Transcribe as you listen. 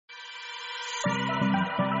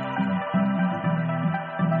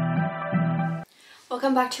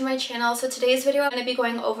Welcome back to my channel. So today's video I'm going to be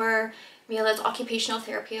going over Mila's occupational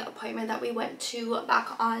therapy appointment that we went to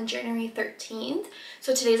back on January 13th.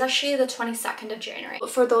 So today's actually the 22nd of January.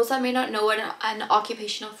 For those that may not know what an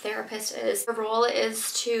occupational therapist is, the role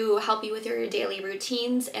is to help you with your daily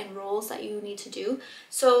routines and roles that you need to do.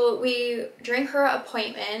 So during her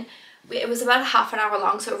appointment, it was about half an hour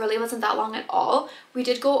long, so it really wasn't that long at all. We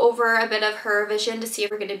did go over a bit of her vision to see if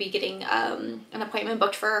we're going to be getting an appointment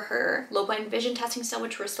booked for her low blind vision testing still,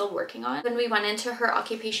 which we're still working on. When we went into her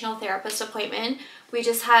occupational therapist appointment, we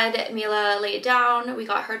just had Mila lay down. We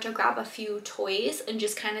got her to grab a few toys and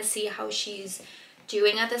just kind of see how she's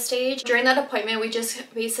doing at this stage. During that appointment, we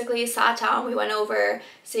just basically sat down. We went over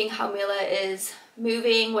seeing how Mila is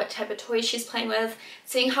moving, what type of toys she's playing with,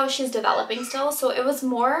 seeing how she's developing still. So it was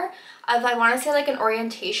more of, I want to say, like an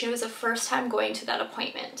orientation. It was the first time going to that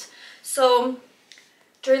appointment. So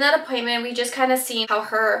during that appointment, we just kind of seen how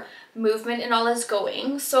her movement and all is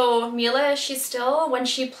going. So Mila, she's still, when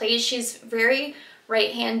she plays, she's very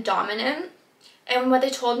right hand dominant. And what they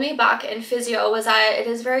told me back in physio was that it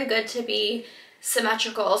is very good to be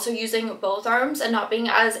symmetrical, so using both arms and not being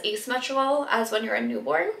as asymmetrical as when you're a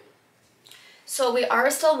newborn. So we are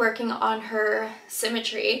still working on her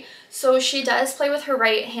symmetry. So she does play with her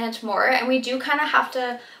right hand more, and we do kind of have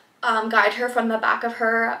to guide her from the back of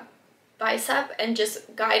her bicep and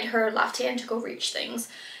just guide her left hand to go reach things.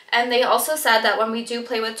 And they also said that when we do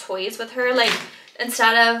play with toys with her, like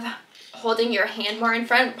instead of holding your hand more in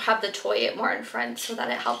front, have the toy more in front so that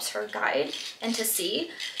it helps her guide and to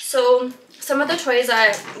see. So some of the toys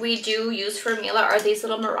that we do use for Mila are these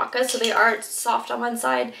little maracas. So they are soft on one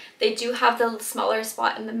side. They do have the smaller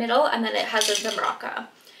spot in the middle, and then it has the maraca.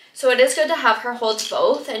 So it is good to have her hold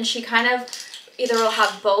both, and she kind of either will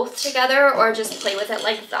have both together or just play with it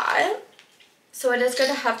like that. So it is good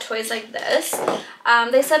to have toys like this.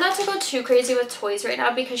 They said not to go too crazy with toys right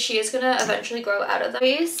now because she is going to eventually grow out of the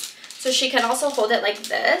face. So she can also hold it like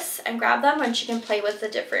this and grab them, and she can play with the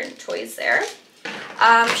different toys there.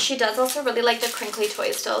 She does also really like the crinkly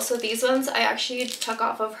toys still. So these ones I actually took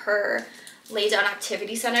off of her lay down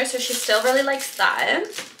activity center. So she still really likes that.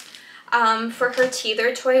 For her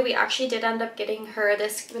teether toy, we actually did end up getting her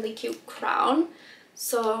this really cute crown.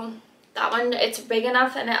 So that one, it's big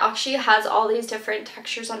enough, and it actually has all these different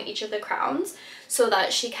textures on each of the crowns so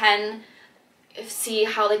that she can see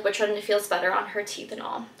how, like, which one feels better on her teeth and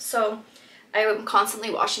all. So I am constantly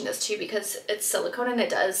washing this too because it's silicone and it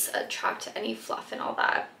does attract any fluff and all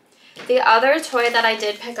that. The other toy that I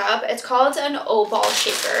did pick up, it's called an OBall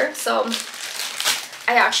shaker. So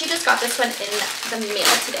I actually just got this one in the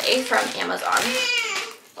mail today from Amazon.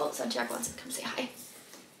 Oh, Santiago wants to come say hi.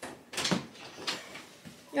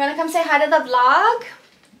 You want to come say hi to the vlog?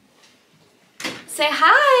 Say hi.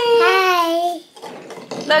 Hi.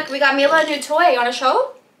 Look, we got Mila a new toy. You want to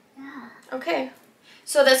show? Yeah. Okay.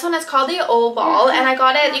 So this one is called the OBall, and I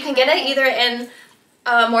got it, you can get it either in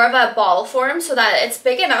more of a ball form so that it's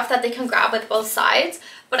big enough that they can grab with both sides.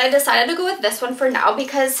 But I decided to go with this one for now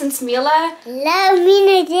because since Mila... Yeah,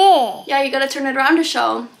 you gotta turn it around to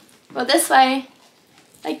show. Go this way.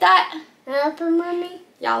 Like that. Open, Mommy?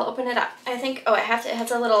 Yeah, I'll open it up. I think, oh, it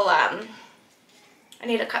has a little, I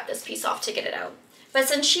need to cut this piece off to get it out. But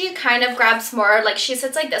since she kind of grabs more, like she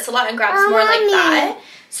sits like this a lot and grabs more like that,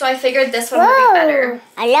 so I figured this one would be better.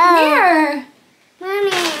 Hello. Come here. Mommy.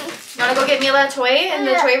 You want to go get Mila a toy in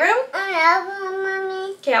the toy room?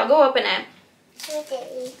 Mommy. Okay, I'll go open it.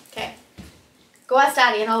 Okay. Go ask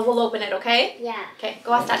Daddy and we'll open it, okay? Yeah. Okay,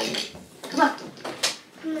 go ask Daddy. Come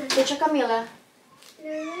on. Go check on Mila.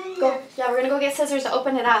 Go. Yeah, we're going to go get scissors to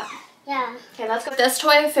open it up. Yeah. Okay, let's go. This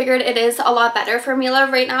toy, I figured it is a lot better for Mila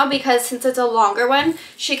right now because since it's a longer one,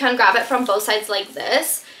 she can grab it from both sides like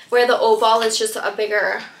this, where the OBall is just a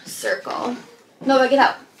bigger circle. No, but get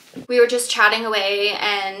out. We were just chatting away,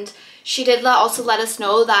 and she did also let us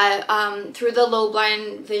know that through the low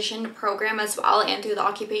blind vision program as well, and through the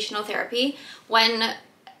occupational therapy, when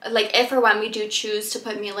if or when we do choose to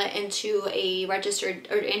put Mila into a registered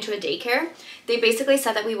or into a daycare, they basically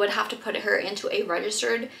said that we would have to put her into a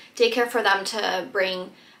registered daycare for them to bring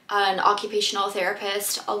an occupational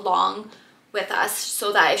therapist along with us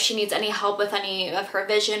so that if she needs any help with any of her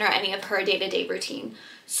vision or any of her day-to-day routine.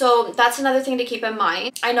 So that's another thing to keep in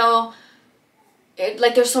mind. I know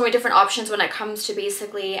there's so many different options when it comes to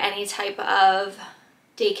basically any type of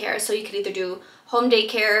daycare. So you could either do home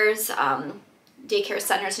daycares, daycare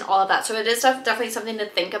centers and all of that. So it is definitely something to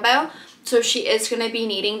think about. So if she is going to be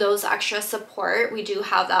needing those extra support, we do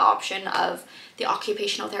have that option of the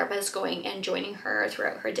occupational therapist going and joining her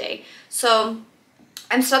throughout her day. So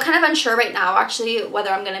I'm still kind of unsure right now actually whether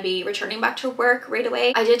I'm going to be returning back to work right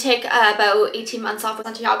away. I did take about 18 months off with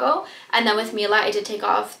Santiago, and then with Mila I did take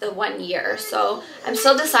off the 1 year. So I'm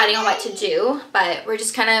still deciding on what to do, but we're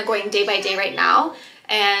just kind of going day by day right now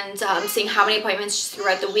and seeing how many appointments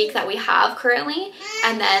throughout the week that we have currently,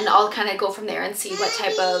 and then I'll kind of go from there and see what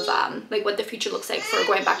type of like what the future looks like for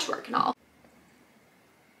going back to work and all.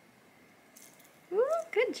 Ooh,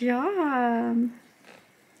 good job.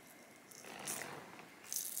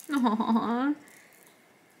 Aww.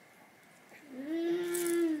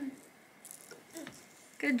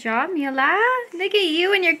 Good job, Mila. Look at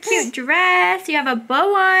you in your cute dress. You have a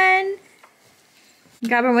bow on.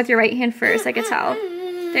 Grab him with your right hand first, I could tell.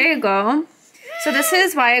 There you go. So this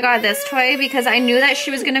is why I got this toy, because I knew that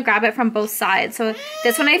she was going to grab it from both sides. So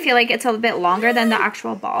this one I feel like it's a bit longer than the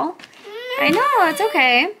actual ball. I know, it's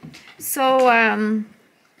okay. So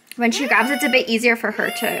when she grabs, it's a bit easier for her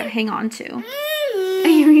to hang on to. Are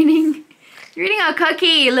you eating? You're eating a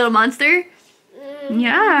cookie, little monster.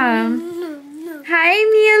 Yeah. Hi,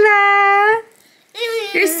 Mila.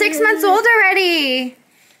 You're 6 months old already.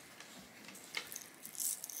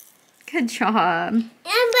 Good job.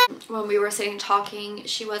 When we were sitting talking,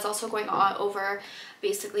 she was also going on over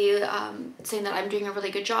basically saying that I'm doing a really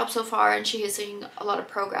good job so far, and she is seeing a lot of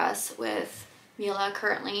progress with Mila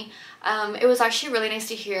currently. It was actually really nice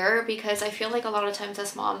to hear, because I feel like a lot of times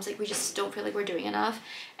as moms, like we just don't feel like we're doing enough,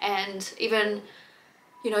 and even,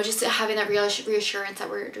 you know, just having that reassurance that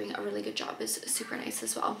we're doing a really good job is super nice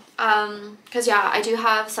as well. Because yeah, I do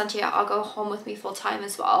have Santiago home with me full time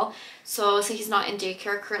as well, so he's not in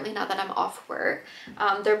daycare currently now that I'm off work.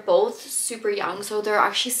 They're both super young, so they're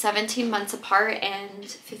actually 17 months apart and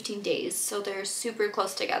 15 days, so they're super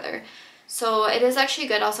close together. So it is actually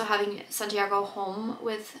good also having Santiago home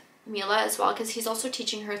with Mila as well, because he's also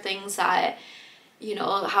teaching her things that, you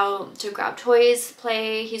know, how to grab toys,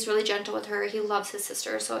 play. He's really gentle with her. He loves his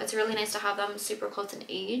sister. So it's really nice to have them super close in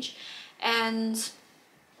age and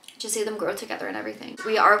just see them grow together and everything.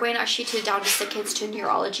 We are going actually down to Sick Kids to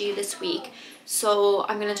neurology this week. So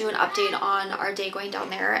I'm going to do an update on our day going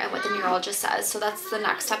down there and what the neurologist says. So that's the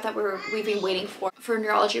next step that we've been waiting for. For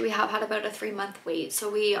neurology, we have had about a 3-month wait. So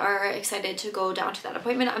we are excited to go down to that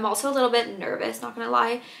appointment. I'm also a little bit nervous, not going to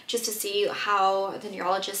lie, just to see how the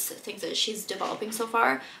neurologist thinks that she's developing so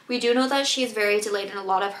far. We do know that she's very delayed in a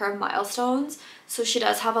lot of her milestones. So she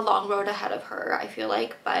does have a long road ahead of her, I feel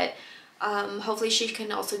like. But hopefully she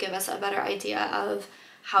can also give us a better idea of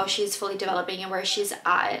how she's fully developing and where she's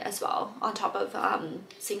at as well, on top of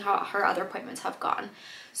seeing how her other appointments have gone.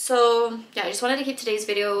 So yeah, I just wanted to keep today's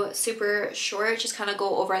video super short, just kind of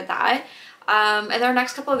go over that. In our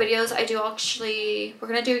next couple of videos, we're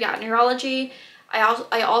gonna do neurology.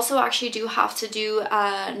 I also actually do have to do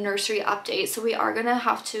a nursery update, so we are gonna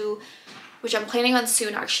have to, which I'm planning on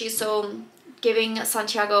soon actually, so giving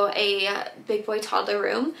Santiago a big boy toddler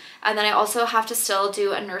room, and then I also have to still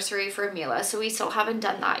do a nursery for Mila, so we still haven't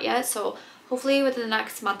done that yet. So hopefully within the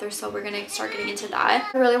next month or so we're gonna start getting into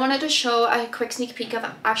that. I really wanted to show a quick sneak peek of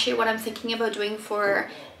actually what I'm thinking about doing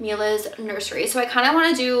for Mila's nursery. So I kind of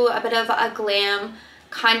want to do a bit of a glam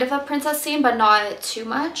kind of a princess theme, but not too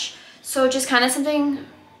much. So just kind of something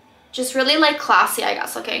just really like classy, I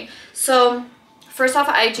guess. Okay, so first off,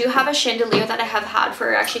 I do have a chandelier that I have had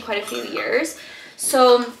for actually quite a few years.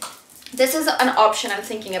 So this is an option I'm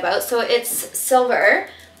thinking about. So it's silver,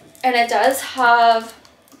 and it does have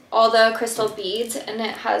all the crystal beads, and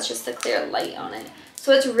it has just the clear light on it.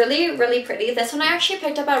 So it's really, really pretty. This one I actually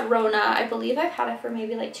picked up at Rona. I believe I've had it for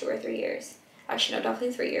maybe like 2 or 3 years. Actually, no,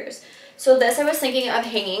 definitely 3 years. So this I was thinking of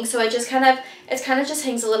hanging. So it just kind of just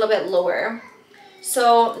hangs a little bit lower.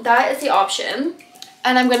 So that is the option.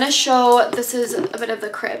 And I'm gonna show, this is a bit of the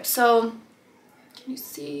crib. So can you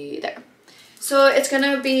see there? So it's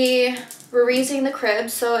gonna be, we're reusing the crib.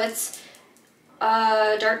 So it's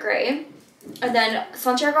dark gray. And then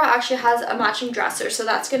Santiago actually has a matching dresser. So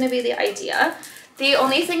that's gonna be the idea. The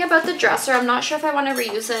only thing about the dresser, I'm not sure if I want to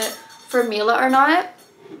reuse it for Mila or not.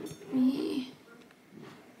 Let me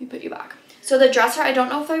put you back. So the dresser, I don't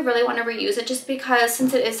know if I really want to reuse it, just because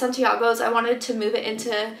since it is Santiago's, I wanted to move it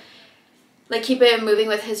into, like, keep it moving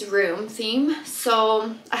with his room theme.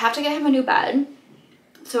 So I have to get him a new bed.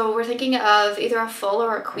 So we're thinking of either a full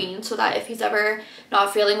or a queen, so that if he's ever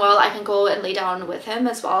not feeling well, I can go and lay down with him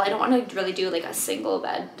as well. I don't want to really do like a single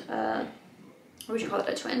bed, what would you call it,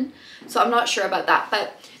 a twin? So I'm not sure about that.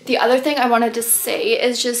 But the other thing I wanted to say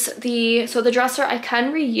is just the dresser I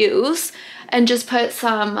can reuse and just put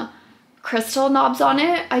some crystal knobs on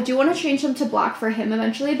it. I do want to change them to black for him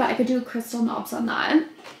eventually, but I could do crystal knobs on that.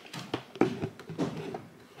 Let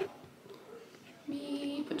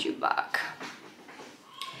me put you back.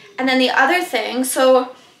 And then the other thing,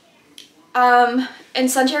 so in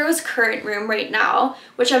Santiago's current room right now,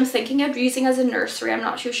 which I'm thinking of using as a nursery, I'm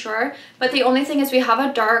not too sure, but the only thing is we have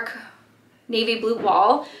a dark navy blue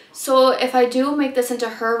wall. So if I do make this into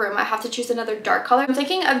her room, I have to choose another dark color. I'm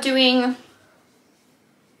thinking of doing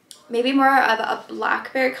maybe more of a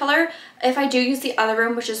blackberry color if I do use the other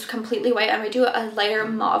room, which is completely white. I might do a lighter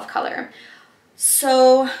mauve color.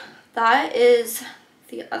 So that is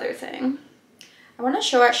the other thing. I want to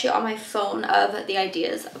show actually on my phone of the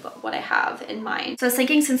ideas of what I have in mind. So I was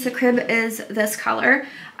thinking, since the crib is this color,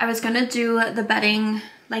 I was going to do the bedding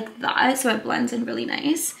like that so it blends in really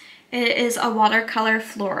nice. It is a watercolor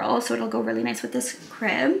floral, so it'll go really nice with this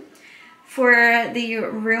crib. For the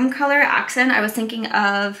room color accent, I was thinking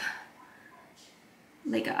of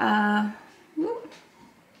like a,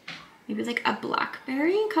 maybe like a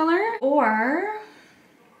blackberry color, or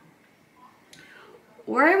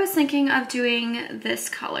I was thinking of doing this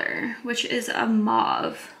color, which is a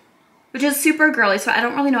mauve, which is super girly, so I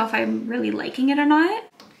don't really know if I'm really liking it or not.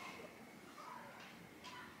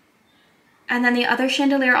 And then the other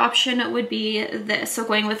chandelier option would be this, so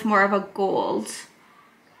going with more of a gold,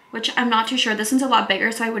 which I'm not too sure. This one's a lot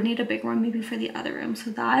bigger, so I would need a big one maybe for the other room,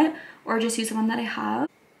 so that, or just use the one that I have.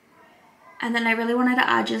 And then I really wanted to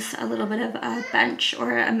add just a little bit of a bench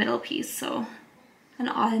or a middle piece, so an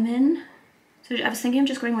ottoman. So I was thinking of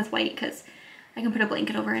just going with white because I can put a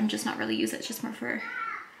blanket over and just not really use it. It's just more for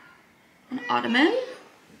an ottoman.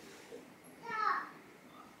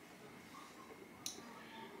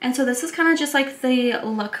 And so this is kind of just like the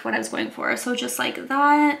look what I was going for. So just like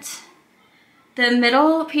that. The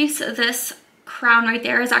middle piece of this crown right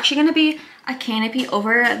there is actually going to be a canopy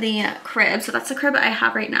over the crib. So that's the crib I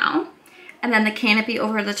have right now. And then the canopy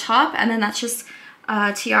over the top. And then that's just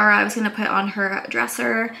a tiara I was going to put on her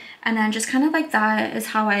dresser. And then just kind of like that is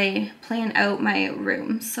how I plan out my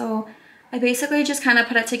room. So I basically just kind of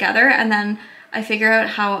put it together and then I figure out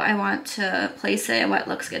how I want to place it and what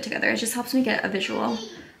looks good together. It just helps me get a visual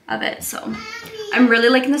of it. So I'm really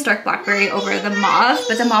liking this dark blackberry over the mauve,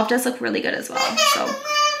 but the mauve does look really good as well. So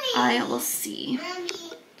I will see.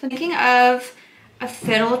 So I'm thinking of a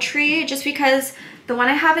fiddle tree just because the one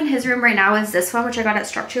I have in his room right now is this one, which I got at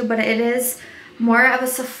Struck Tube, but it is more of a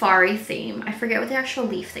safari theme. I forget what the actual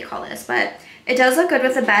leaf they call this, but it does look good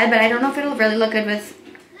with the bed, but I don't know if it'll really look good with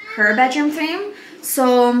her bedroom theme.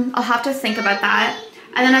 So I'll have to think about that.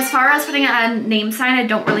 And then as far as putting a name sign, I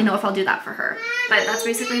don't really know if I'll do that for her. But that's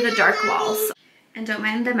basically the dark walls. And don't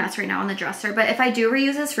mind the mess right now on the dresser. But if I do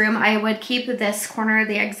reuse this room, I would keep this corner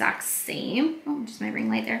the exact same. Oh, just my ring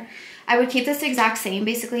light there. I would keep this exact same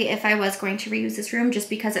basically if I was going to reuse this room just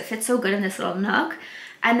because it fits so good in this little nook.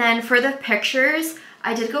 And then for the pictures,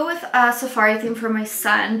 I did go with a safari theme for my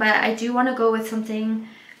son, but I do want to go with something,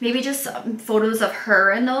 maybe just photos of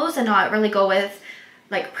her in those and not really go with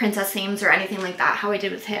like princess themes or anything like that, how I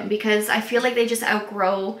did with him, because I feel like they just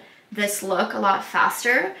outgrow this look a lot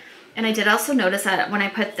faster. And I did also notice that when I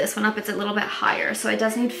put this one up, it's a little bit higher, so it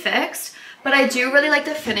does need fixed. But I do really like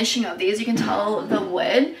the finishing of these. You can tell the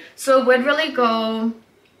wood. So it would really go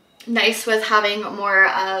nice with having more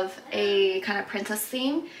of a kind of princess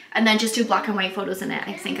theme, and then just do black and white photos in it.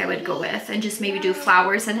 I think I would go with, and just maybe do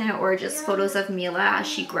flowers in it or just photos of Mila as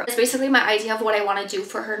she grows. It's basically my idea of what I want to do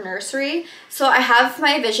for her nursery. So I have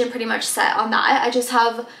my vision pretty much set on that. I just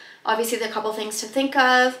have obviously the couple things to think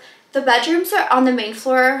of. The bedrooms are on the main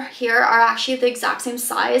floor here are actually the exact same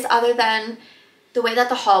size, other than the way that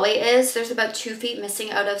the hallway is. There's about 2 feet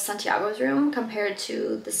missing out of Santiago's room compared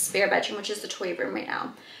to the spare bedroom, which is the toy room right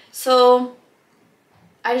now. So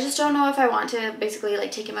I just don't know if I want to basically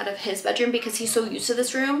like take him out of his bedroom because he's so used to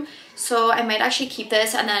this room. So I might actually keep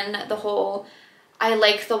this, and then the whole, I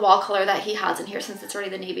like the wall color that he has in here since it's already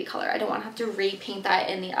the navy color. I don't want to have to repaint that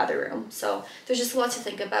in the other room. So there's just a lot to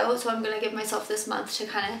think about. So I'm going to give myself this month to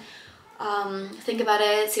kind of think about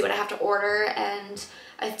it, see what I have to order, and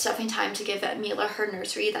it's definitely time to give Mila her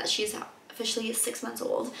nursery that she's officially 6 months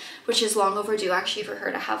old, which is long overdue actually for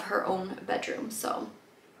her to have her own bedroom. So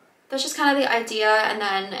that's just kind of the idea, and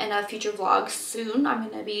then in a future vlog soon I'm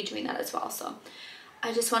going to be doing that as well. So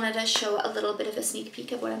I just wanted to show a little bit of a sneak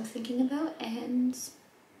peek of what I'm thinking about, and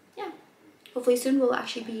yeah, hopefully soon we'll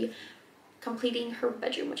actually be completing her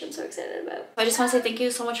bedroom, which I'm so excited about. I just want to say thank you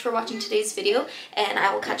so much for watching today's video, and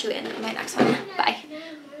I will catch you in my next one. Bye.